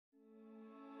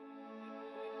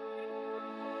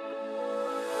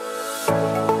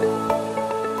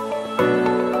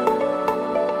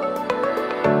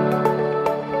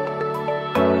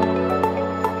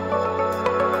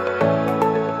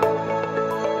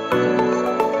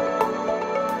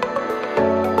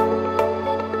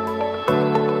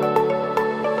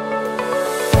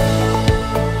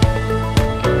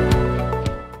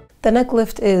The neck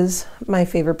lift is my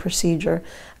favorite procedure.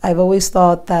 I've always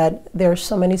thought that there are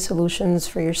so many solutions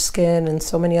for your skin and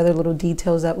so many other little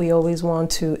details that we always want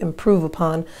to improve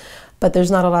upon, but there's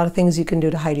not a lot of things you can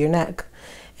do to hide your neck.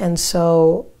 And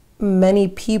so many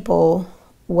people,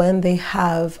 when they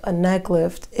have a neck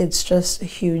lift, it's just a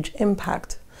huge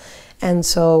impact. And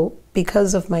so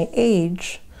because of my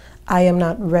age, I am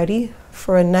not ready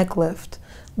for a neck lift,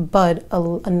 but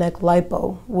a neck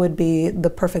lipo would be the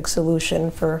perfect solution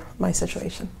for my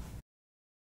situation.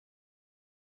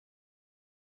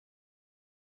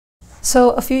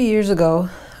 So a few years ago,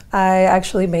 I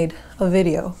actually made a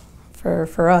video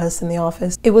for us in the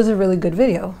office. It was a really good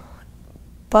video,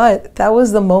 but that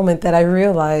was the moment that I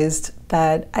realized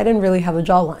that I didn't really have a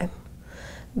jawline,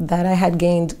 that I had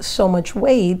gained so much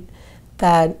weight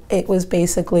that it was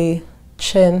basically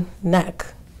chin, neck,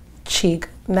 cheek,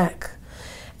 neck.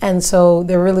 And so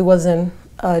there really wasn't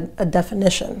a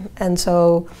definition. And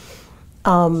so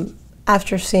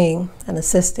after seeing and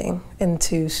assisting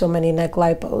into so many neck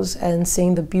lipos and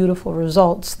seeing the beautiful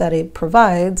results that it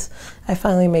provides, I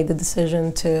finally made the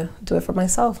decision to do it for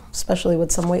myself, especially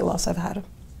with some weight loss I've had.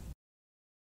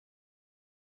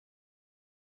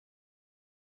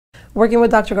 Working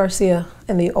with Dr. Garcia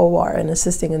in the OR and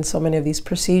assisting in so many of these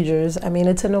procedures, I mean,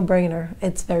 it's a no-brainer.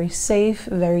 It's very safe,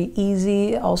 very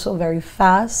easy, also very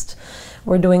fast.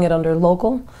 We're doing it under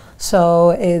local,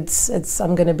 so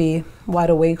I'm going to be wide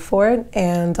awake for it,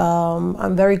 and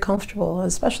I'm very comfortable,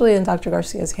 especially in Dr.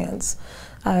 Garcia's hands.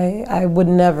 I would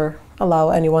never allow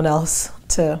anyone else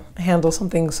to handle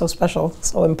something so special,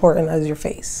 so important as your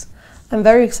face. I'm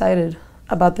very excited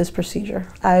about this procedure.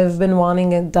 I've been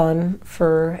wanting it done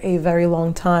for a very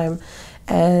long time,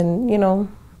 and you know,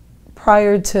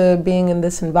 prior to being in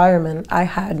this environment, I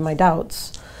had my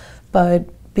doubts, but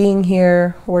being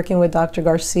here, working with Dr.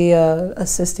 Garcia,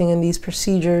 assisting in these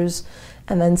procedures,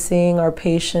 and then seeing our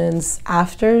patients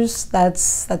afters,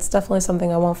 that's definitely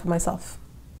something I want for myself.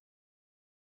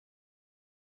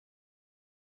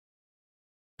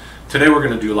 Today we're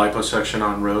going to do liposuction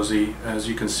on Rosie. As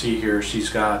you can see here, she's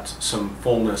got some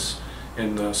fullness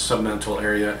in the submental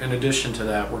area. In addition to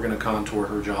that, we're going to contour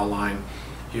her jawline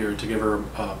here to give her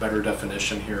a better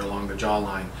definition here along the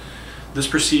jawline. This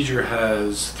procedure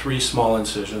has 3 small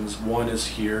incisions. One is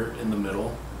here in the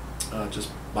middle,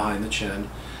 just behind the chin,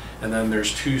 and then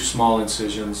there's 2 small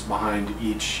incisions behind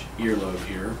each earlobe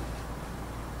here.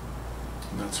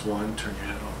 And that's one. Turn your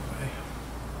head all the way.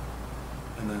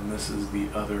 And then this is the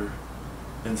other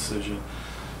incision.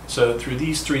 So through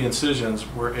these 3 incisions,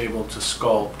 we're able to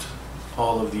sculpt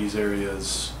all of these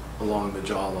areas along the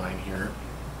jawline here.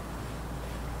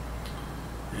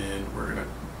 And we're going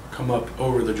to come up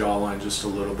over the jawline just a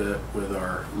little bit with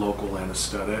our local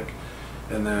anesthetic,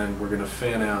 and then we're going to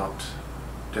fan out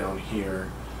down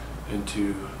here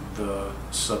into the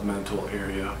submental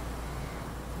area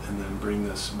and then bring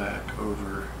this back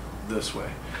over this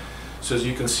way. So as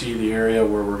you can see, the area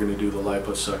where we're going to do the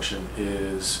liposuction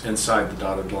is inside the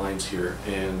dotted lines here,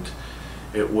 and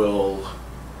it will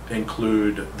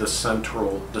include the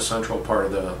central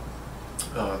part of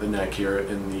the neck here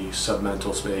in the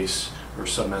submental space or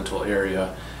submental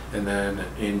area, and then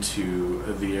into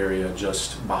the area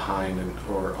just behind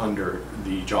or under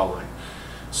the jawline.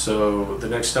 So the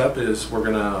next step is we're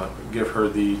going to give her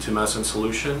the tumescent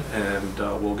solution, and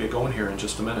we'll get going here in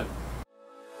just a minute.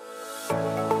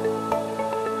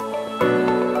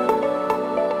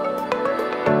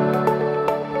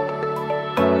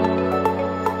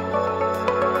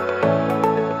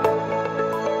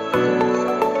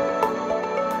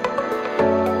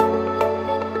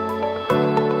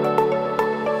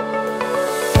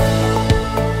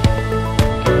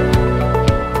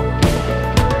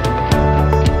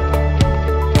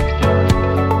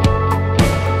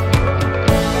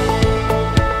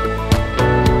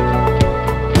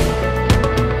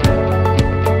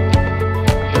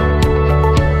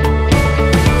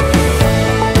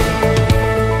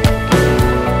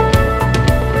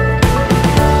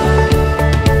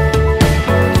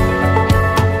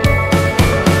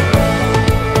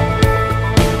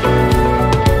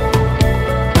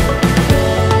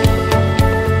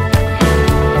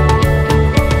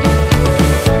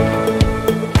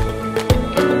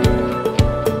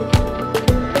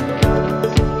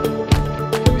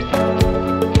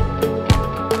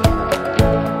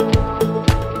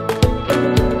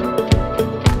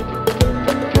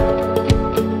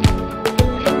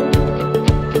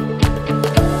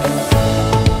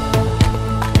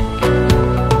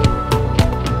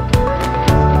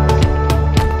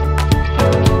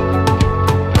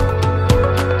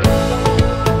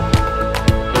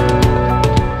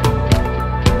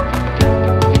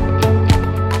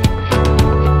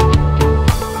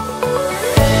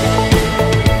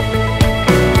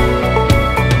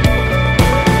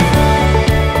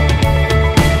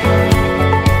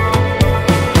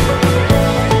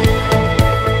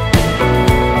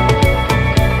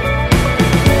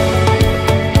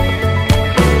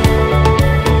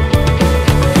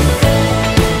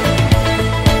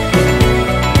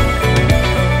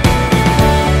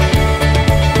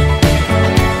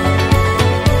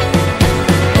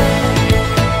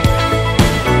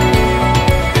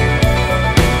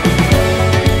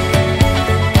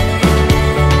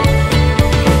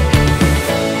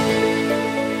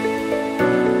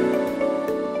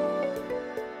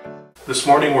 This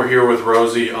morning we're here with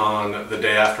Rosie on the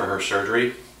day after her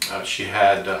surgery. She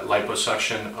had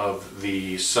liposuction of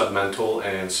the submental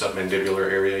and submandibular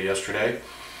area yesterday.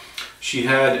 She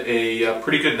had a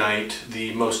pretty good night.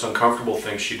 The most uncomfortable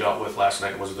thing she dealt with last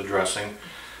night was the dressing.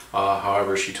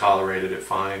 However, she tolerated it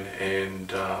fine,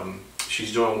 and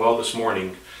she's doing well this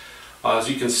morning. As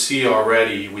you can see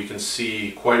already, we can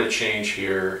see quite a change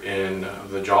here in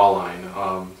the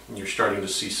jawline. You're starting to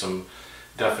see some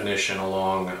definition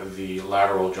along the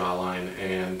lateral jawline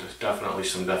and definitely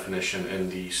some definition in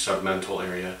the submental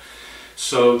area.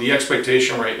 So the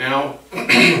expectation right now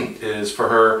is for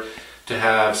her to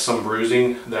have some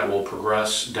bruising that will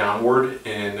progress downward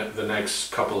in the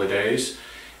next couple of days,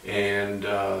 and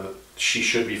she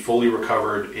should be fully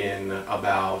recovered in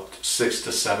about 6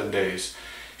 to 7 days.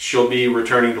 She'll be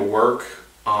returning to work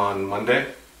on Monday,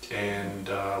 and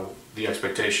the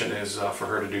expectation is for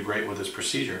her to do great with this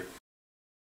procedure.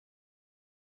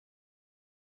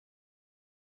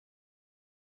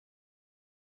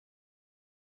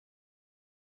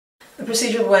 The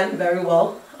procedure went very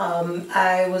well.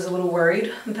 I was a little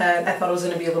worried that I thought it was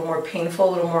going to be a little more painful,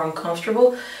 a little more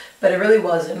uncomfortable, but it really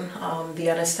wasn't. The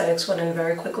anesthetics went in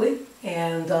very quickly,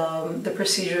 and the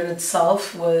procedure in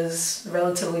itself was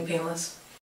relatively painless.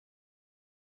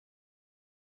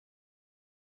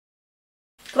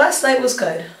 Last night was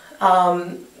good.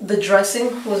 The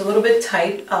dressing was a little bit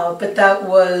tight, but that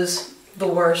was the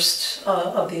worst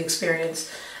of the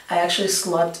experience. I actually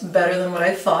slept better than what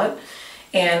I thought,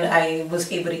 and I was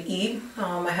able to eat.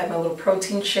 I had my little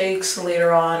protein shakes.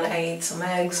 Later on, I ate some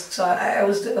eggs, so I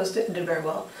did very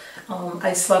well.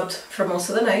 I slept for most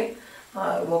of the night.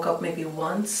 I woke up maybe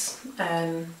once,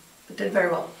 and did very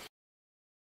well.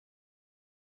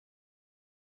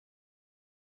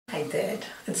 I did.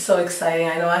 It's so exciting.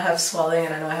 I know I have swelling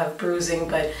and I know I have bruising,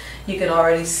 but you can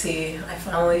already see I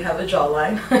finally have a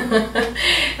jawline.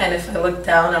 And if I look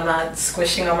down, I'm not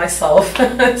squishing on myself,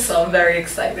 so I'm very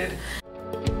excited.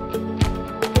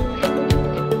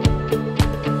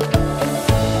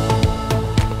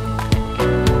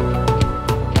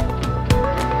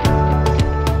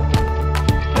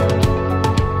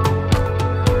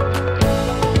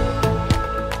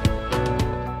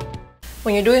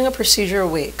 When you're doing a procedure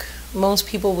awake, most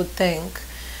people would think,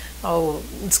 oh,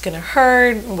 it's gonna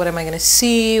hurt, what am I gonna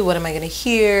see, what am I gonna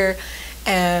hear?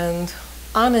 And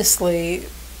honestly,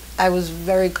 I was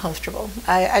very comfortable.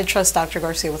 I trust Dr.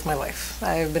 Garcia with my life.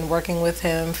 I've been working with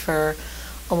him for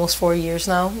almost 4 years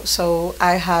now, so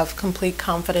I have complete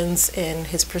confidence in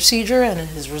his procedure and in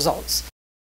his results.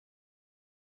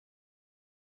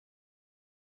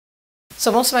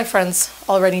 So most of my friends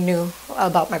already knew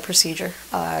about my procedure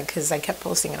because I kept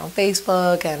posting it on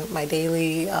Facebook and my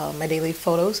daily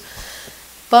photos.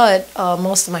 But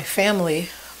most of my family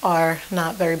are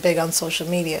not very big on social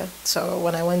media. So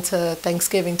when I went to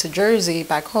Thanksgiving to Jersey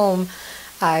back home,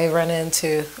 I ran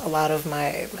into a lot of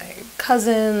my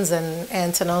cousins and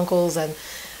aunts and uncles, and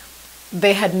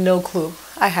they had no clue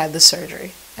I had the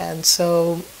surgery. And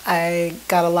so I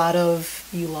got a lot of,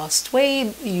 you lost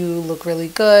weight, you look really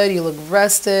good, you look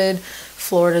rested,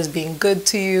 Florida's being good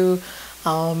to you.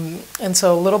 And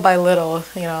so little by little,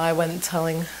 you know, I went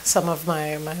telling some of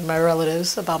my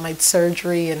relatives about my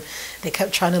surgery, and they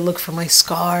kept trying to look for my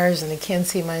scars and they can't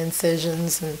see my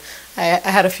incisions. And I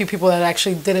had a few people that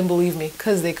actually didn't believe me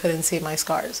because they couldn't see my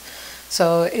scars.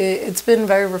 So it's been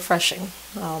very refreshing.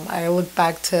 I look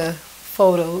back to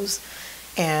photos,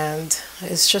 and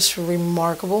it's just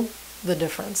remarkable, the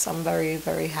difference. I'm very,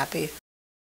 very happy.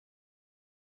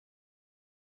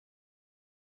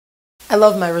 I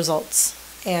love my results.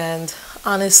 And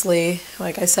honestly,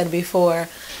 like I said before,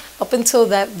 up until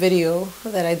that video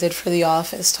that I did for the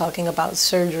office talking about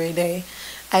surgery day,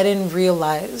 I didn't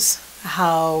realize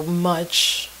how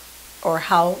much or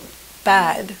how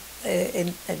bad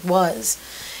it was.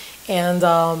 And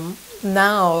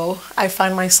now I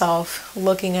find myself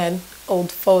looking at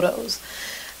old photos.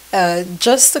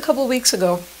 Just a couple weeks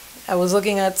ago, I was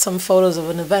looking at some photos of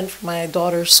an event for my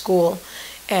daughter's school,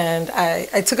 and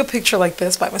I took a picture like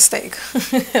this by mistake.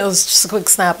 It was just a quick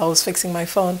snap. I was fixing my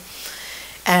phone,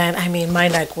 and I mean, my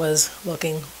neck was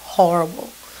looking horrible.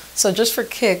 So just for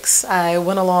kicks, I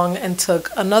went along and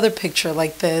took another picture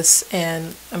like this,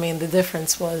 and I mean, the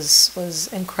difference was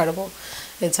incredible.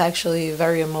 It's actually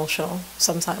very emotional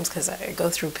sometimes because I go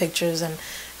through pictures and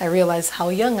I realize how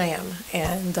young I am,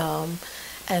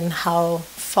 and how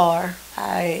far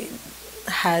I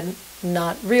had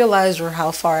not realized, or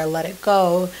how far I let it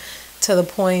go, to the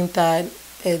point that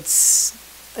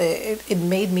it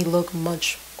made me look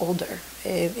much older.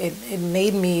 It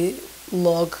made me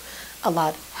look a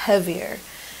lot heavier.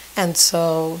 And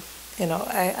so you know,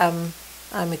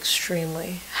 I'm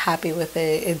extremely happy with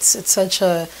it. It's such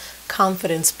a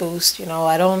confidence boost. You know,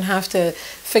 I don't have to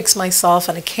fix myself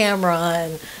on a camera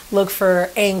and look for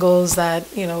angles that,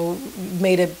 you know,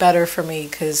 made it better for me,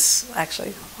 because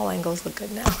actually all angles look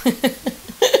good now.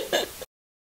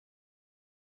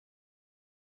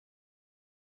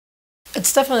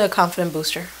 It's definitely a confident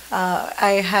booster.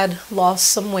 I had lost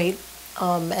some weight,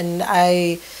 and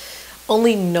I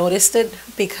only noticed it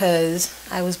because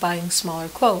I was buying smaller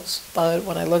clothes. But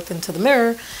when I looked into the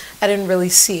mirror, I didn't really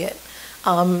see it.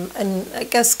 And I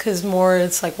guess because more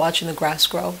it's like watching the grass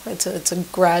grow. It's a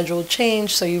gradual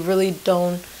change, so you really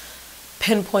don't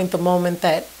pinpoint the moment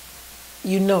that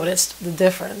you noticed the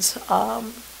difference.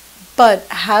 But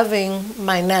having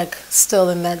my neck still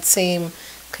in that same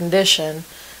condition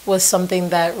was something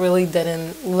that really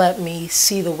didn't let me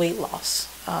see the weight loss.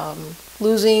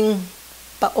 Losing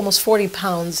about almost 40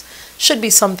 pounds should be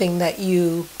something that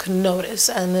you can notice,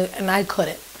 and I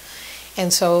couldn't.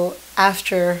 And so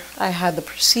after I had the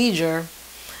procedure,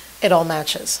 it all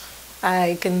matches.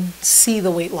 I can see the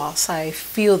weight loss. I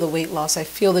feel the weight loss. I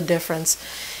feel the difference,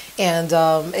 and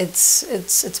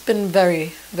it's been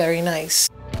very, very nice.